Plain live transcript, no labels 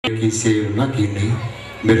की सेव न कीनी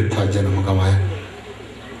बिरथा जन्म गंवाया।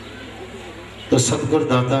 तो सतगुरु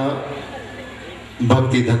दाता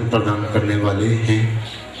भक्ति धन प्रदान करने वाले हैं,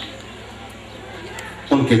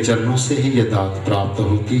 उनके चरणों से ही यह दात प्राप्त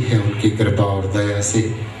होती है, उनकी कृपा और दया से।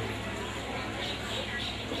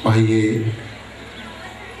 आइए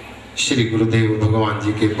श्री गुरुदेव भगवान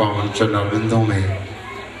जी के पावन चरणारविंदों में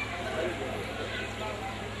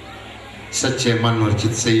सच्चे मन और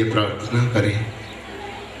चित्त से ये प्रार्थना करें,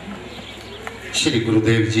 श्री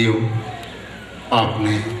गुरुदेव जीओ,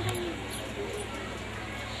 आपने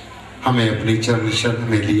हमें अपनी चरण शरण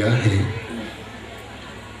में लिया है,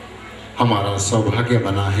 हमारा सौभाग्य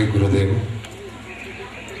बना है गुरुदेव।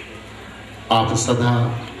 आप सदा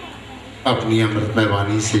अपनी अमृतमय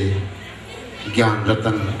वाणी से ज्ञान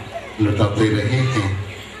रतन लुटाते रहे हैं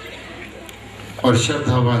और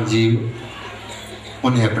श्रद्धावान जीव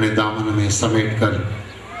उन्हें अपने दामन में समेटकर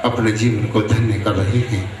अपने जीवन को धन्य कर रहे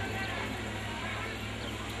हैं।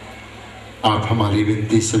 आप हमारी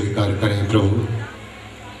विनती स्वीकार करें प्रभु,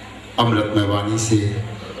 अमृतमय वाणी से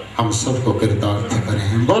हम सबको कृतार्थ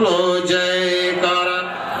करें। बोलो जयकारा,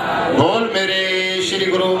 बोल मेरे श्री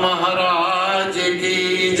गुरु महाराज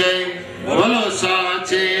की जय, बोलो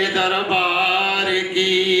साचे दरबार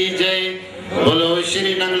की जय, बोलो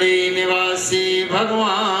श्री नंगली निवासी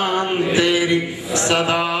भगवान तेरी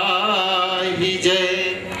सदा ही जय।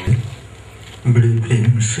 बड़े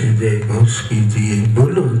प्रेम से जय घोष कीजिए,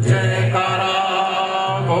 बोलो जयकारा,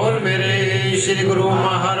 बोल मेरे श्री गुरु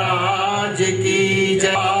महाराज की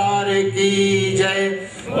जय,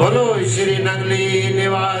 बोलो श्री नंगली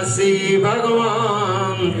निवासी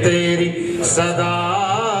भगवान तेरी सदा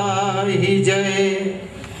ही जय।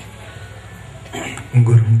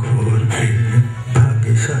 गुरु घोर प्रेम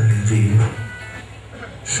भाग्यशाली जीव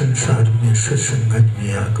संसार में सत्संगत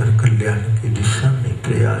में आकर कल्याण की दिशा में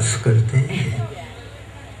प्रयास करते हैं।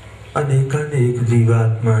 अनेकानेक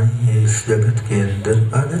जीवात्माएं हैं इस जगत के अंदर,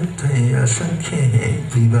 अनंत हैं, असंख्य हैं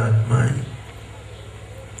जीवात्माएं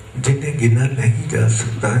जिन्हें गिना नहीं जा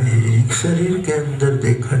सकता है। एक शरीर के अंदर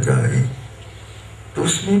देखा जाए तो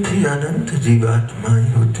उसमें भी अनंत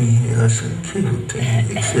जीवात्माएं होती हैं, असंख्य होते हैं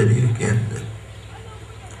एक शरीर के अंदर।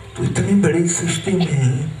 तो इतनी बड़ी सृष्टि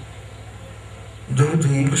में जो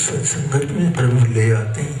जीव सत्संगत में प्रभु ले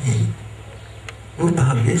आते हैं वो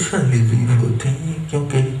भाग्यशाली जीव होते हैं,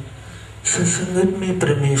 क्योंकि सत्संगत में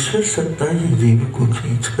परमेश्वर सत्ता ही जीव को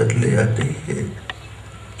खींच कर ले आते हैं।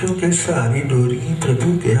 क्योंकि सारी डोरी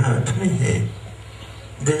प्रभु के हाथ में है।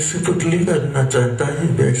 जैसे पुतली करना चाहता है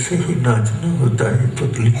वैसे ही नाचना होता है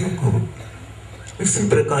पुतलियों को। इसी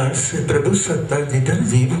प्रकार से प्रभु सत्ता जिधर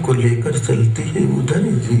जीव को लेकर चलती है उधर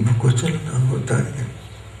ही जीव को चलना होता है।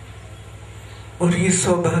 और ये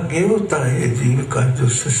सौभाग्य होता है जीव का जो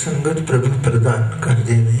सत्संगत प्रभु प्रदान कर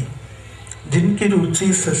देवे। जिनकी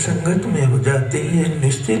रुचि सत्संगत में हो जाती है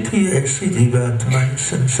निश्चित ही ऐसी जीवात्माएं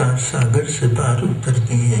संसार सागर से पार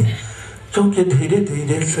उतरती हैं, क्योंकि धीरे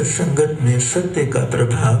धीरे सत्संगत में सत्य का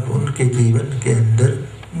प्रभाव उनके जीवन के अंदर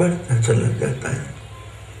बढ़ता चला जाता है।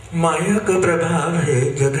 माया का प्रभाव है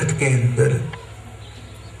जगत के अंदर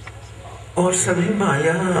और सभी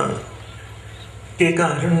माया के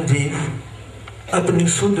कारण जीव अपनी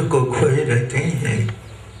सुध को खोए रहते हैं,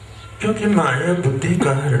 क्योंकि माया बुद्धि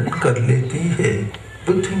का हरण कर लेती है,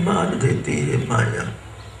 बुद्धि मार देती है माया।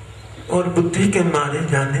 और बुद्धि के मारे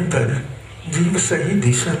जाने पर जीव सही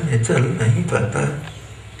दिशा में चल नहीं पाता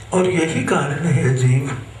और यही कारण है जीव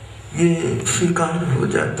ये शिकार हो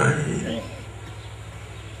जाता है।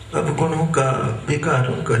 अब गुणों का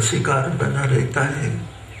विकारों का शिकार बना रहता है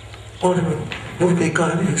और वो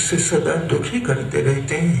विकार इससे सदा दुखी करते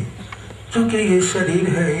रहते हैं, क्योंकि ये शरीर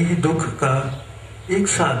है ये दुख का एक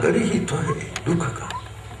सागर ही तो है दुख का।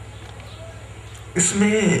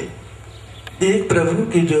 इसमें एक प्रभु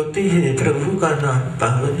की ज्योति है, प्रभु का नाम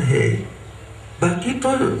पावन है। बाकी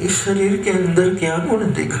तो इस शरीर के अंदर क्या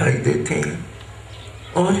गुण दिखाई देते हैं।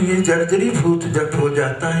 और ये जर्जरीभूत जब हो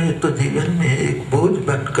जाता है तो जीवन में एक बोझ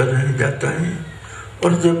बनकर रह जाता है।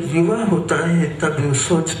 और जब युवा होता है तब वो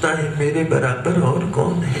सोचता है मेरे बराबर और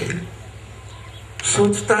कौन है।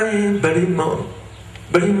 सोचता है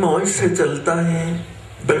बड़ी मौज से चलता है,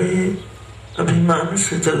 बड़े अभिमान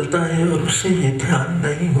से चलता है और उसे ये ध्यान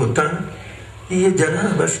नहीं होता कि ये जरा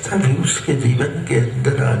अवस्था भी उसके जीवन के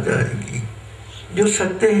अंदर आ जाएगी। जो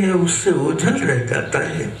सत्य है उससे ओझल रह जाता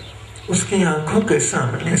है, उसकी आंखों के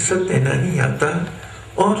सामने सत्य नहीं आता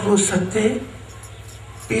और वो सत्य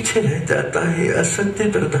पीछे रह जाता है, असत्य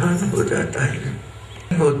प्रधान हो जाता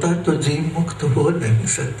है। होता तो जीव मुक्त हो नहीं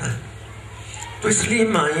सकता। तो इसलिए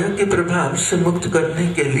माया के प्रभाव से मुक्त करने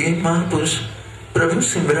के लिए महापुरुष प्रभु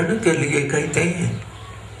सिमरन के लिए कहते हैं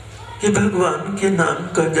कि भगवान के नाम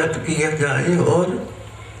का जप किया जाए और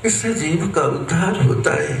इससे जीव का उद्धार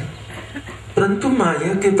होता है। परंतु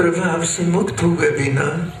माया के प्रभाव से मुक्त हुए बिना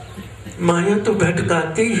माया तो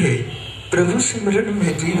भटकाती है। प्रभु सिमरन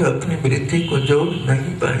में जीव अपनी वृत्ति को जोड़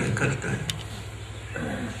नहीं पाया करता है,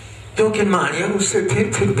 क्योंकि माया उसे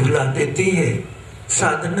फिर भुला देती है।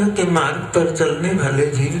 साधना के मार्ग पर चलने वाले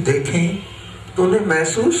जीव देखें तो उन्हें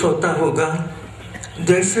महसूस होता होगा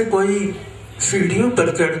जैसे कोई सीढ़ियों पर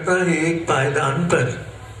चढ़ता है एक पायदान पर,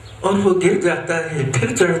 और वो गिर जाता है,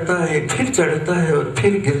 फिर चढ़ता है, फिर चढ़ता है और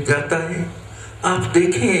फिर गिर जाता है। आप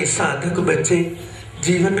देखें साधक बच्चे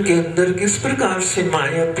जीवन के अंदर किस प्रकार से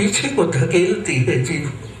माया पीछे को धकेलती है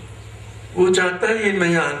जीव। वो चाहता है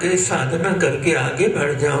मैं आगे साधना करके आगे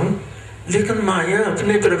बढ़ जाऊं, लेकिन माया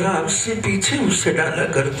अपने प्रभाव से पीछे उसे डाला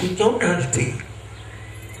करती। क्यों डालती?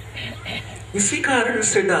 इसी कारण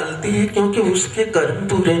से डालती है क्योंकि उसके कर्म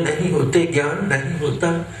पूरे नहीं होते, ज्ञान नहीं होता।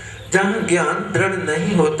 जहाँ ज्ञान दृढ़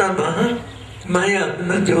नहीं होता वहां माया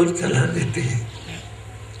अपना जोर चला देती है।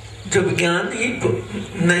 जब ज्ञान ही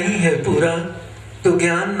नहीं है पूरा तो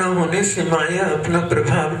ज्ञान न होने से माया अपना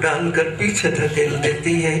प्रभाव डालकर पीछे धकेल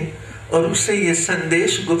देती है और उसे ये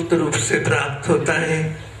संदेश गुप्त रूप से प्राप्त होता है,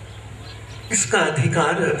 इसका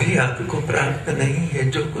अधिकार अभी आपको प्राप्त नहीं है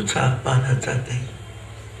जो कुछ आप पाना चाहते हैं।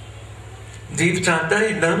 जीव चाहता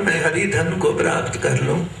है ना मैं हरि धन को प्राप्त कर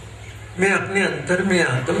लूं, मैं अपने अंतर में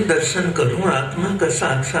आत्म दर्शन करूं, आत्मा का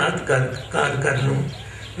साक्षात्कार कर लूं,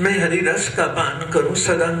 मैं हरि रस का पान करूं,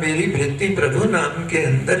 सदा मेरी वृत्ति प्रभु नाम के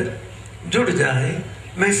अंदर जुड़ जाए,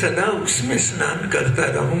 मैं सदा उसमें स्नान करता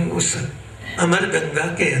रहूं उस अमर गंगा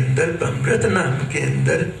के अंदर, अमृत नाम के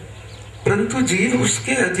अंदर। परंतु जीव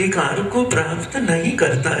उसके अधिकार को प्राप्त नहीं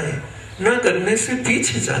करता है, न करने से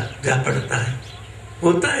पीछे जा पड़ता है।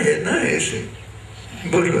 होता है ना ऐसे?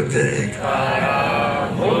 बोलो जय।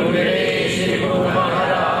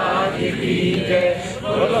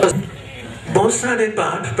 बहुत सारे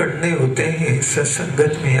पाठ पढ़ने होते हैं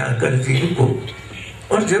सत्संगत में आकर जीव को,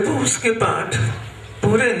 और जब उसके पाठ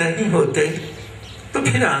पूरे नहीं होते तो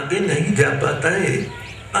फिर आगे नहीं जा पाता है।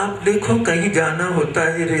 आप देखो कहीं जाना होता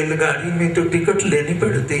है रेलगाड़ी में तो टिकट लेनी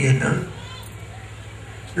पड़ती है ना।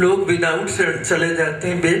 लोग विदाउट चले जाते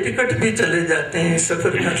हैं, बेटिकट भी चले जाते हैं,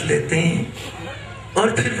 सफर कर लेते हैं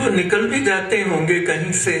और फिर वो निकल भी जाते होंगे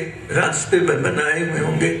कहीं से, रास्ते बनाए हुए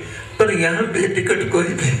होंगे। पर यहाँ बेटिकट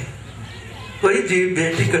कोई जीव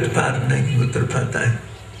बेटिकट पार नहीं उतर पाता है,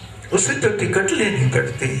 उसे तो टिकट लेनी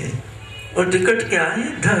पड़ती है। और टिकट क्या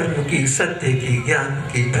है? धर्म की, सत्य की, ज्ञान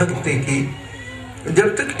की, भक्ति की।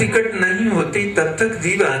 जब तक टिकट नहीं होती तब तक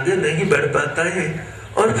जीव आगे नहीं बढ़ पाता है।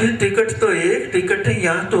 और फिर टिकट तो एक टिकट है,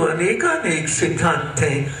 यहाँ तो अनेकानेक सिद्धांत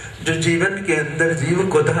हैं जो जीवन के अंदर जीव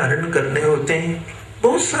को धारण करने होते हैं।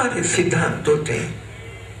 बहुत सारे सिद्धांत होते हैं,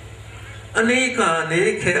 अनेक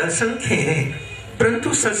है, असंख्य है।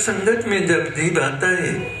 परंतु सत्संगत में जब जीव आता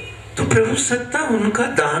है तो प्रभु सत्ता उनका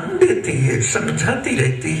दान देती है, समझाती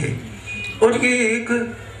रहती है। और ये एक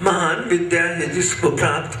महान विद्या है जिसको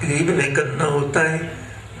प्राप्त जीव में करना होता है।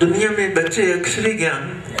 दुनिया में बच्चे अक्षरी ज्ञान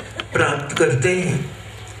प्राप्त करते हैं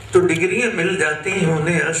तो डिग्रियां मिल जाती हैं,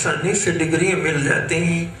 उन्हें आसानी से डिग्रियां मिल जाती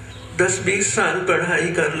हैं। 10-20 साल पढ़ाई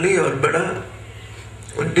कर ली और बड़ा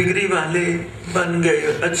डिग्री वाले बन गए,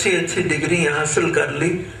 अच्छी डिग्री हासिल कर ली।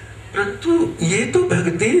 परंतु ये तो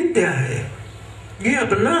भक्ति विद्या है, ये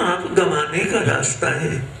अपना आप गंवाने का रास्ता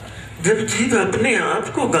है। जब जीव अपने आप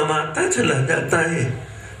को गंवाता चला जाता है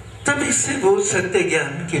तब इससे वो सत्य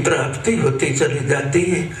ज्ञान की प्राप्ति होती चली जाती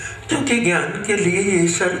है। क्योंकि ज्ञान के लिए ये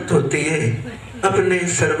शर्त होती है अपने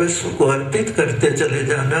सर्वस्व को अर्पित करते चले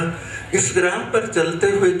जाना। इस ग्राह पर चलते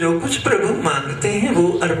हुए जो कुछ प्रभु मांगते हैं वो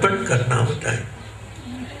अर्पण करना होता है।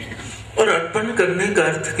 और अर्पण करने का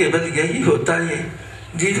अर्थ केवल यही होता है,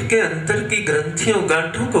 जीव के अंतर की ग्रंथियों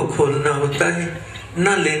गांठों को खोलना होता है।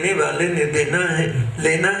 न लेने वाले ने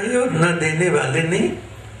लेना है और न देने वाले ने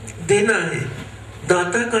देना है।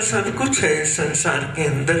 दाता का सब कुछ है संसार के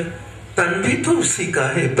अंदर, तन भी तो उसी का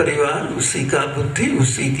है, परिवार उसी का, बुद्धि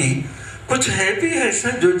उसी की। कुछ है भी ऐसा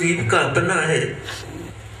जो जीव का अपना है,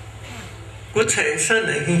 कुछ ऐसा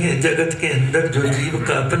नहीं है जगत के अंदर जो जीव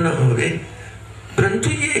का अपना होवे। परंतु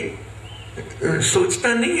ये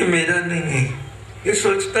सोचता नहीं है मेरा नहीं है, ये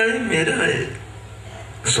सोचता है मेरा है,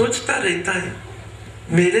 सोचता रहता है,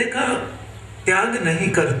 मेरे का त्याग नहीं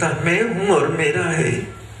करता, मैं हूं और मेरा है।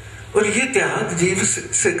 और ये त्याग जीव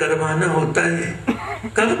से करवाना होता है।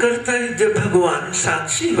 कब करता है? जब भगवान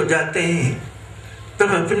साक्षी हो जाते हैं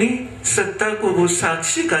तब अपनी सत्ता को वो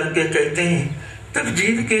साक्षी करके कहते हैं, तब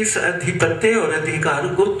जीव के इस अधिपत्य और अधिकार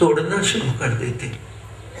को तोड़ना शुरू कर देते हैं।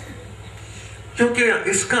 क्योंकि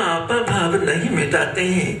इसका आपा भाव नहीं मिटाते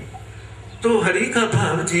हैं तो हरि का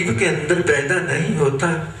भाव जीव के अंदर पैदा नहीं होता।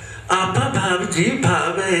 आपा भाव जीव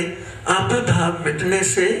भाव है। आपा भाव मिटने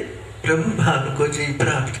से प्रभु भाव को जीव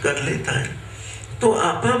प्राप्त कर लेता है। तो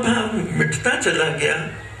आपा भाव मिटता चला गया,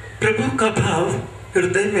 प्रभु का भाव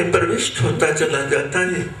हृदय में प्रविष्ट होता चला जाता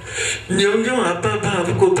है। ज्यों ज्यों आपा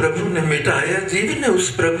भाव को प्रभु ने मिटाया, जीव ने उस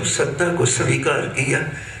प्रभु सत्ता को स्वीकार किया।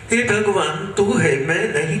 हे भगवान, तू है,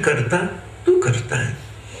 मैं नहीं करता, तू करता है।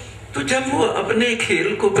 तो जब वो अपने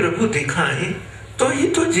खेल को प्रभु दिखाए तो ही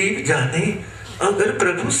तो जीव जाने। अगर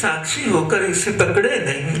प्रभु साक्षी होकर इसे पकड़े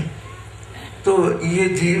नहीं तो ये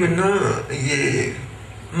जीव न ये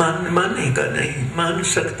मानेगा नहीं, मान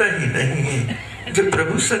सकता ही नहीं है। जब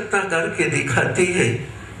प्रभु सत्ता करके दिखाती है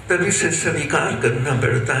तब इसे स्वीकार करना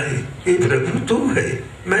पड़ता है। ये प्रभु तू है,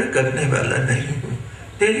 मैं करने वाला नहीं हूँ,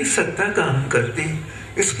 तेरी सत्ता काम करती।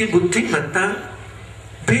 इसकी बुद्धिमत्ता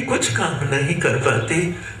भी कुछ काम नहीं कर पाती,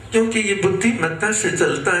 क्योंकि ये बुद्धिमत्ता से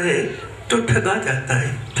चलता है तो ठगा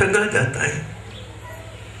जाता है।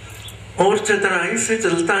 और चतुराई से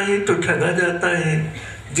चलता है तो ठगा जाता है।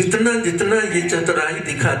 जितना जितना ये चतुराई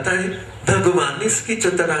दिखाता है, भगवान इसकी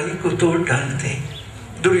चतुराई को तोड़ डालते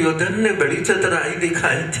हैं। दुर्योधन ने बड़ी चतुराई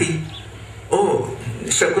दिखाई थी। ओ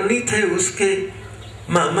शकुनी थे, उसके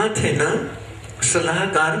मामा थे ना,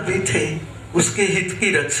 सलाहकार भी थे, उसके हित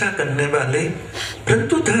की रक्षा करने वाले।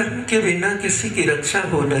 परंतु धर्म के बिना किसी की रक्षा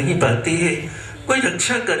हो नहीं पाती है। कोई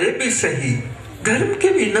रक्षा करे भी सही, धर्म के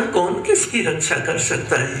बिना कौन किसकी रक्षा कर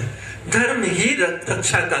सकता है। धर्म ही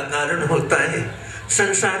रक्षा का कारण होता है।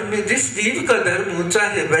 संसार में जिस जीव का धर्म ऊंचा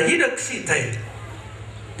है वही रक्षित है,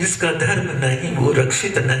 जिसका धर्म नहीं वो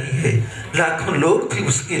रक्षित नहीं है। लाखों लोग भी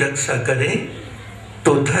उसकी रक्षा करें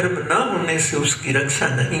तो धर्म ना होने से उसकी रक्षा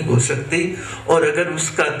नहीं हो सकती। और अगर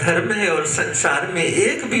उसका धर्म है और संसार में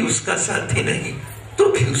एक भी उसका साथी नहीं तो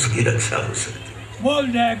भी उसकी रक्षा हो सकती। बोल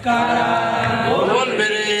जयकारा, बोल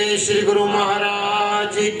मेरे श्री गुरु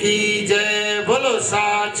महाराज की जय। बोलो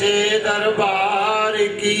साचे दरबार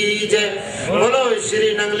की जय। बोलो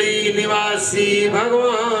श्री नंगली निवासी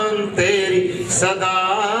भगवान तेरी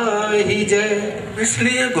सदा ही जय।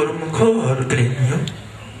 इसलिए गुरुमुखों और प्रेमियों,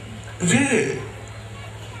 ये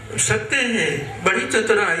सत्य है। बड़ी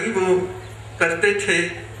चतुराई वो करते थे।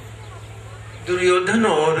 दुर्योधन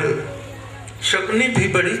और शकुनी भी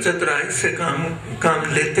बड़ी चतुराई से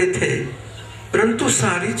काम लेते थे, परंतु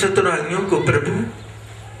सारी चतुराइयों को प्रभु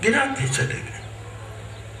गिराते चले गए।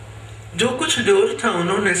 जो कुछ जोर था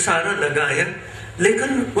उन्होंने सारा लगाया,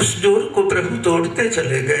 लेकिन उस जोर को प्रभु तोड़ते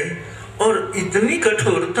चले गए। और इतनी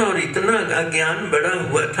कठोरता और इतना अज्ञान बढ़ा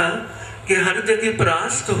हुआ था कि हर जगह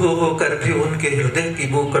परास्त होकर भी उनके हृदय की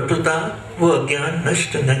वो कटुता, वो अज्ञान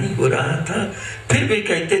नष्ट नहीं हो रहा था। फिर भी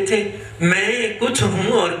कहते थे मैं कुछ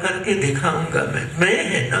हूं और करके दिखाऊंगा। मैं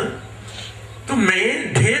है ना, तो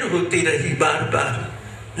मैं ढेर होती रही बार बार,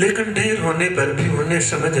 लेकिन ढेर होने पर भी उन्हें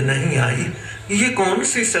समझ नहीं आई ये कौन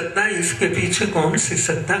सी सत्ता, इसके पीछे कौन सी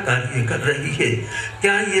सत्ता कार्य कर रही है।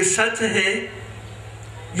 क्या ये सच है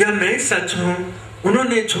या मैं सच हूं।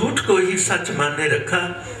 उन्होंने झूठ को ही सच माने रखा,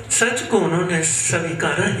 सच को उन्होंने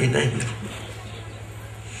स्वीकारा ही नहीं।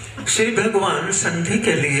 श्री भगवान संधि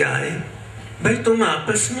के लिए आए। भाई तुम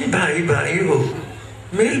आपस में भाई भाई हो,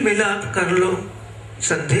 मेल मिलाप कर लो,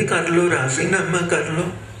 संधि कर लो, राजीनामा कर लो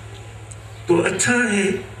तो अच्छा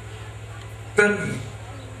है। तब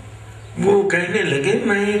वो कहने लगे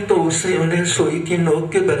मैं तो उसे उन्हें सोई की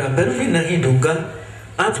नोक के बराबर भी नहीं दूंगा।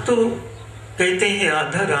 आप तो कहते हैं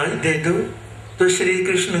आधा राज दे दो, तो श्री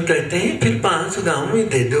कृष्ण कहते हैं फिर 5 गांव ही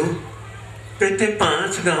दे दो। कहते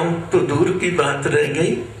 5 गांव तो दूर की बात रह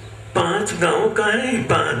गई, 5 गांव का है,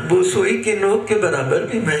 वो सोई के नोक के बराबर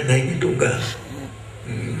भी मैं नहीं दूंगा,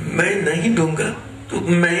 मैं नहीं दूंगा। तो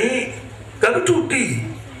मैं कब टूटी,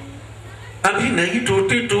 अभी नहीं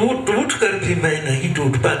टूटी, टूट कर भी मैं नहीं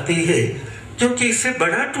टूट पाती है, क्योंकि इससे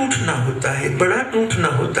बड़ा टूटना होता है, बड़ा टूटना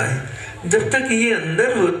होता है। जब तक ये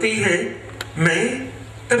अंदर होती है मैं,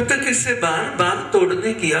 तब तक इसे बार बार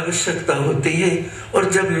तोड़ने की आवश्यकता होती है। और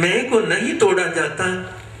जब मैं को नहीं तोड़ा जाता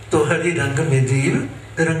तो हरि रंग में जीव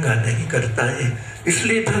रंगा नहीं करता है।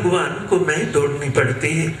 इसलिए भगवान को मैं तोड़नी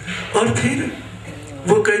पड़ती है। और फिर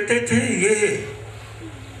वो कहते थे ये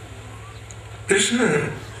कृष्ण,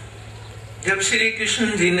 जब श्री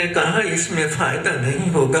कृष्ण जी ने कहा इसमें फायदा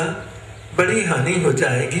नहीं होगा, बड़ी हानि हो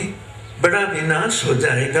जाएगी, बड़ा विनाश हो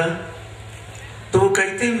जाएगा, तो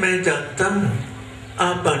कहते मैं जानता हूं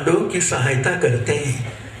आप पांडवों की सहायता करते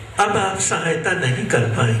हैं, अब आप सहायता नहीं कर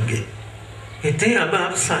पाएंगे। कहते अब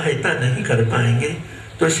आप सहायता नहीं कर पाएंगे।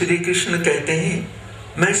 तो श्री कृष्ण कहते हैं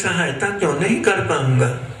मैं सहायता क्यों नहीं कर पाऊंगा।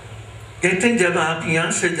 कहते जब आप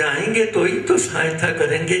यहाँ से जाएंगे तो ही तो सहायता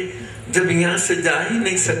करेंगे, जब यहाँ से जा ही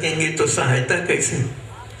नहीं सकेंगे तो सहायता कैसे।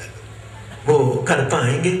 कर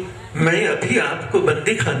पाएंगे, मैं अभी आपको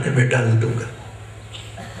बंदी खाने में डाल दूंगा।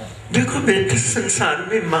 देखो बेटे, संसार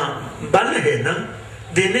में माँ बल है ना,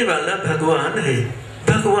 देने वाला भगवान है।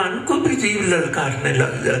 भगवान को भी जीव ललकारने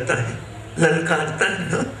लग जाता है, ललकारता है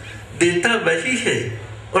ना, देता वही है।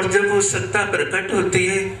 और जब वो सत्ता प्रकट होती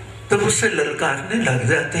है तब उसे ललकारने लग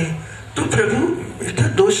जाते हैं। तो प्रभु बेटा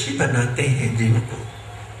दोषी बनाते हैं जीव को।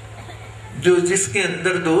 जो जिसके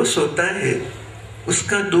अंदर दोष होता है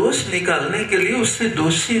उसका दोष निकालने के लिए उससे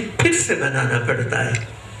दोषी फिर से बनाना पड़ता है।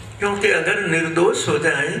 क्योंकि अगर निर्दोष हो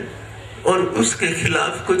जाए और उसके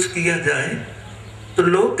खिलाफ कुछ किया जाए तो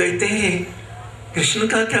लोग कहते हैं कृष्ण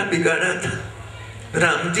का क्या बिगाड़ा था,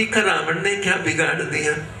 राम जी का रावण ने क्या बिगाड़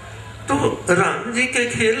दिया। तो राम जी के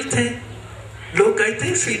खेल थे। लोग कहते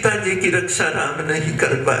हैं सीता जी की रक्षा राम नहीं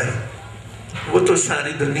कर पाए, वो तो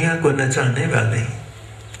सारी दुनिया को नचाने वाले हैं।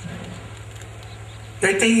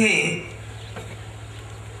 कहते हैं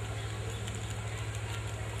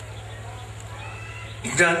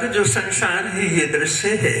जग जो संसार है ये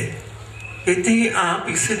दृश्य है, कहते हैं आप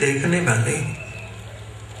इसे देखने वाले हैं।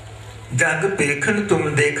 जग देखन तुम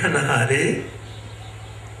देखन हारे,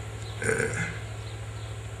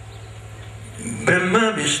 ब्रह्मा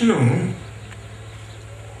विष्णु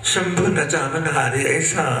शंभु नचावन हारे,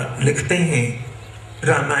 ऐसा लिखते हैं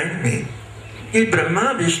रामायण में कि ब्रह्मा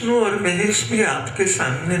विष्णु और महेश भी आपके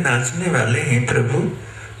सामने नाचने वाले हैं प्रभु।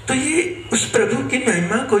 तो ये उस प्रभु की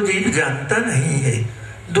महिमा को जीव जानता नहीं है।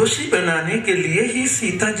 दोषी बनाने के लिए ही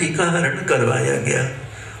सीता जी का हरण करवाया गया।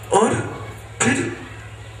 और फिर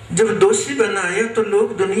जब दोषी बनाया तो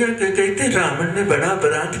लोग दुनिया के कहते रावण ने बड़ा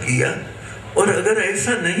अपराध किया। और अगर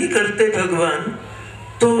ऐसा नहीं करते भगवान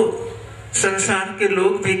तो संसार के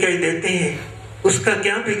लोग भी कह देते हैं उसका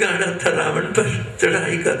क्या बिगाड़ा था, रावण पर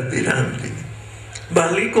चढ़ाई कर दी राम जी ने,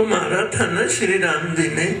 बाली को मारा था ना श्री राम जी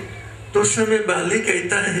ने। तो उस समय बाली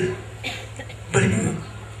कहता है भाई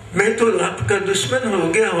मैं तो आपका दुश्मन हो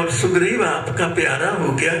गया और सुग्रीव आपका प्यारा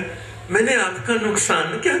हो गया, मैंने आपका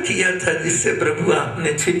नुकसान क्या किया था जिससे प्रभु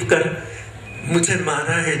आपने छिपकर मुझे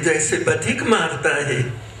मारा है। जैसे बधिक मारता है,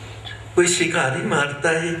 कोई शिकारी मारता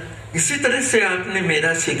है, इसी तरह से आपने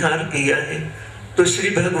मेरा शिकार किया है। तो श्री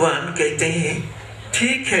भगवान कहते हैं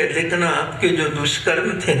ठीक है, लेकिन आपके जो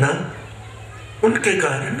दुष्कर्म थे ना उनके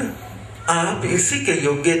कारण आप इसी के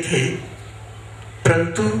योग्य थे,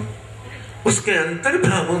 परंतु उसके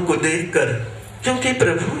अंतर्भावों को देखकर, क्योंकि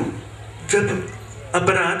प्रभु जब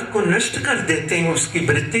अपराध को नष्ट कर देते हैं उसकी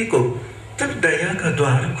वृत्ति को, तब दया का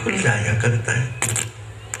द्वार खुल जाया करता है।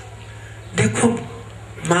 देखो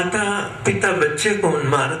माता पिता बच्चे को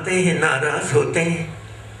मारते हैं, नाराज होते हैं,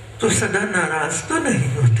 तो सदा नाराज तो नहीं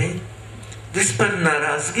होते। जिस पर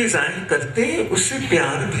नाराजगी जाहिर करते हैं उससे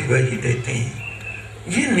प्यार भी वही देते हैं।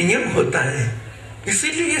 ये नियम होता है।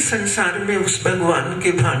 इसीलिए संसार में उस भगवान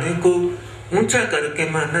के भाने को ऊंचा करके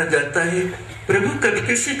माना जाता है। प्रभु कभी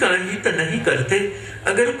किसी का हित नहीं करते।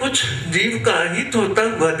 अगर कुछ जीव का हित होता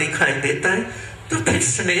हुआ दिखाई देता है तो फिर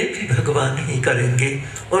स्नेह भी भगवान ही करेंगे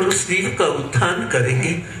और उस जीव का उत्थान करेंगे।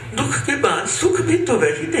 दुख के बाद सुख भी तो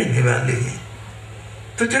वही देने वाले हैं।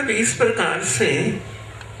 तो जब इस प्रकार से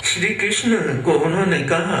श्री कृष्ण को उन्होंने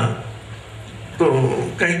कहा तो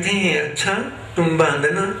कहते हैं अच्छा तुम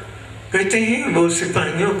बांधना। कहते हैं वो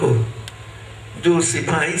सिपाहियों को, जो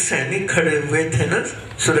सिपाही सैनिक खड़े हुए थे ना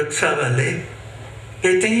सुरक्षा वाले,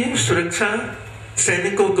 कहते हैं सुरक्षा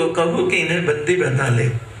सैनिकों को कहो कि इन्हें बंदी बना ले।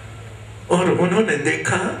 और उन्होंने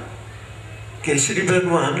देखा कि श्री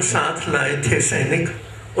भगवान साथ लाए थे सैनिक,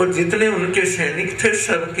 और जितने उनके सैनिक थे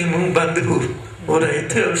सबके मुंह बंद हो रहे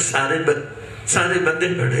थे और सारे बंदे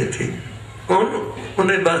पड़े थे। कौन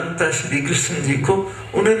उन्हें बांधता? श्री कृष्ण जी को।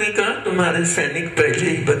 उन्होंने कहा तुम्हारे सैनिक पहले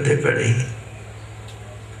ही बंधे पड़े हैं।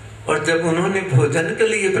 और जब उन्होंने भोजन के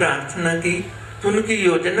लिए प्रार्थना की तो उनकी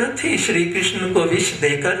योजना थी श्री कृष्ण को विष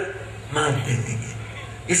देकर मार देने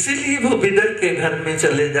की। इसीलिए वो बिदर के घर में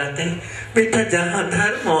चले जाते हैं। बेटा जहाँ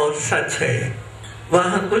धर्म और सच है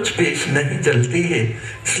वहां कुछ पेश नहीं चलती है।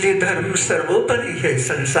 इसलिए धर्म सर्वोपरि है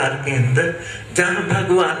संसार के अंदर। जहाँ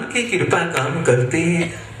भगवान की कृपा काम करती है,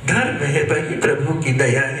 धर्म है, वही प्रभु की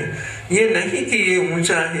दया है। ये नहीं कि ये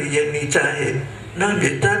ऊंचा है ये नीचा है ना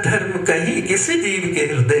बेटा, धर्म कहीं किसी जीव के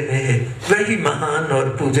हृदय में है, वही महान और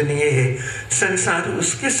पूजनीय है। संसार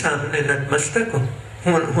उसके सामने नतमस्तक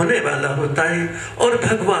होने वाला होता है और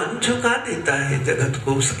भगवान झुका देता है जगत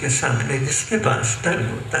को उसके सामने जिसके पास धर्म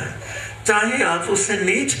होता है। चाहे आप उसे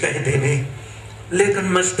नीच कह देने,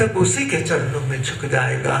 लेकिन मस्तक उसी के चरणों में झुक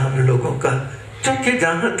जाएगा हम लोगों का। क्योंकि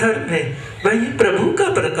जहाँ धर्म है वही प्रभु का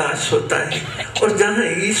प्रकाश होता है, और जहाँ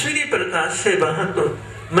ईश्वरीय प्रकाश है वहां तो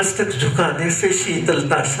मस्तक झुकाने से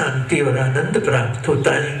शीतलता, शांति और आनंद प्राप्त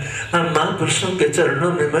होता है। हम महापुरुषों के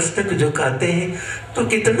चरणों में मस्तक झुकाते हैं तो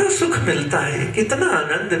कितना सुख मिलता है, कितना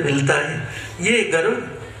आनंद मिलता है। ये गर्व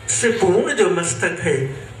से पूर्ण जो मस्तक है,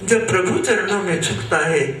 जब प्रभु चरणों में झुकता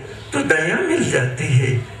है तो दया मिल जाती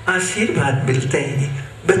है, आशीर्वाद मिलते हैं।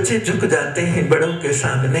 बच्चे झुक जाते हैं बड़ों के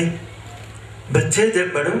सामने। बच्चे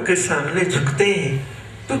जब बड़ों के सामने झुकते हैं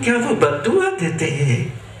तो क्या वो बद्दुआ देते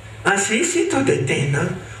हैं? आशीष ही तो देते हैं ना।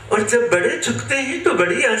 और जब बड़े झुकते हैं तो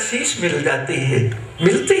बड़ी आशीष मिल जाती है,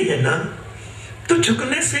 मिलती है ना। तो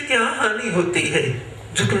झुकने से क्या हानि होती है?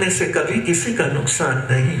 झुकने से कभी किसी का नुकसान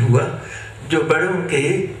नहीं हुआ। जो बड़ों के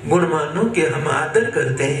गुणमानों के हम आदर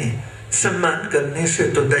करते हैं, सम्मान करने से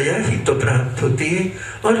तो दया ही तो प्राप्त होती है।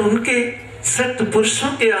 और उनके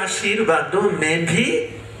सत्पुरुषों के आशीर्वादों में भी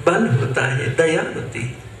बल होता है, दया होती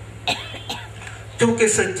है। क्योंकि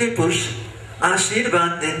सच्चे पुरुष आशीर्वाद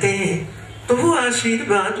देते हैं तो वो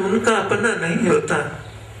आशीर्वाद उनका अपना नहीं होता,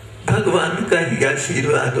 भगवान का ही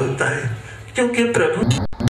आशीर्वाद होता है। क्योंकि प्रभु